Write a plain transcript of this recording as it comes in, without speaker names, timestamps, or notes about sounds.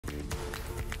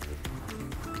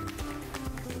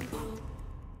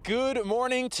Good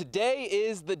morning. Today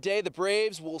is the day the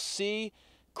Braves will see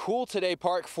CoolToday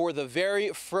Park for the very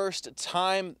first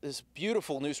time. This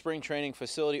beautiful new spring training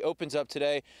facility opens up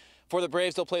today for the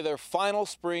Braves. They'll play their final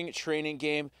spring training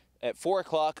game at 4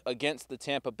 o'clock against the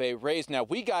Tampa Bay Rays. Now,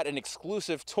 we got an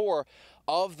exclusive tour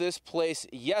of this place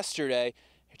yesterday.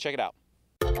 Check it out.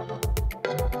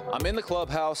 I'm in the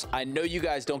clubhouse. I know you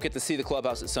guys don't get to see the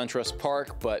clubhouse at SunTrust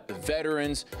Park, but the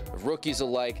veterans, the rookies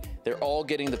alike, they're all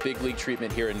getting the big league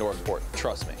treatment here in Northport.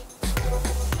 Trust me.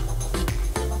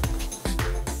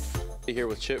 Here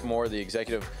with Chip Moore, the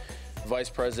Executive Vice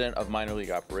President of Minor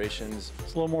League Operations.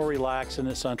 It's a little more relaxing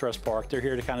at SunTrust Park. They're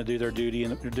here to kind of do their duty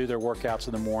and do their workouts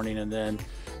in the morning, and then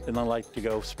they like to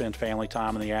go spend family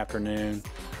time in the afternoon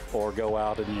or go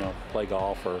out and, play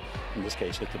golf, or in this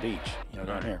case, hit the beach,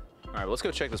 down here. All right, well, let's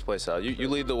go check this place out. You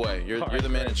lead the way. You're the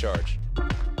man in charge.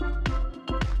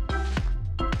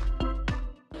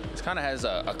 This kind of has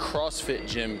a CrossFit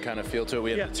gym kind of feel to it.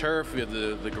 We have the turf, we have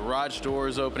the garage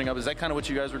doors opening up. Is that kind of what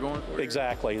you guys were going for?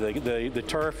 Exactly. The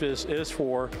turf is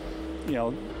for,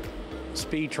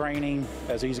 speed training.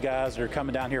 As these guys are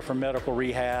coming down here for medical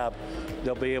rehab,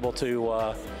 they'll be able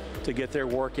to get their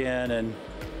work in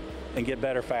and get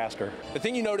better faster. The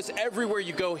thing you notice everywhere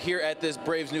you go here at this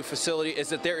Braves new facility is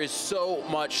that there is so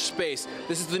much space.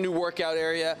 This is the new workout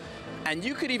area, and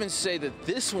you could even say that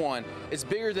this one is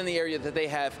bigger than the area that they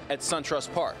have at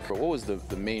SunTrust Park. What was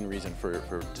the main reason for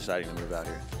deciding to move out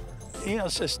here?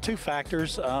 It's two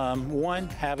factors. One,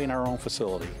 having our own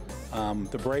facility.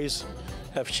 The Braves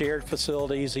have shared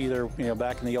facilities, either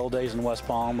back in the old days in West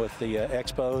Palm with the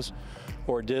Expos,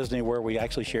 or Disney, where we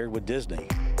actually shared with Disney.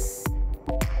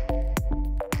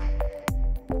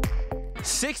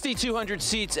 6,200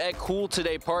 seats at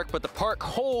CoolToday Park, but the park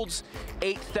holds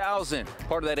 8,000.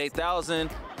 Part of that 8,000,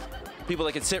 people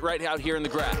that can sit right out here in the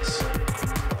grass.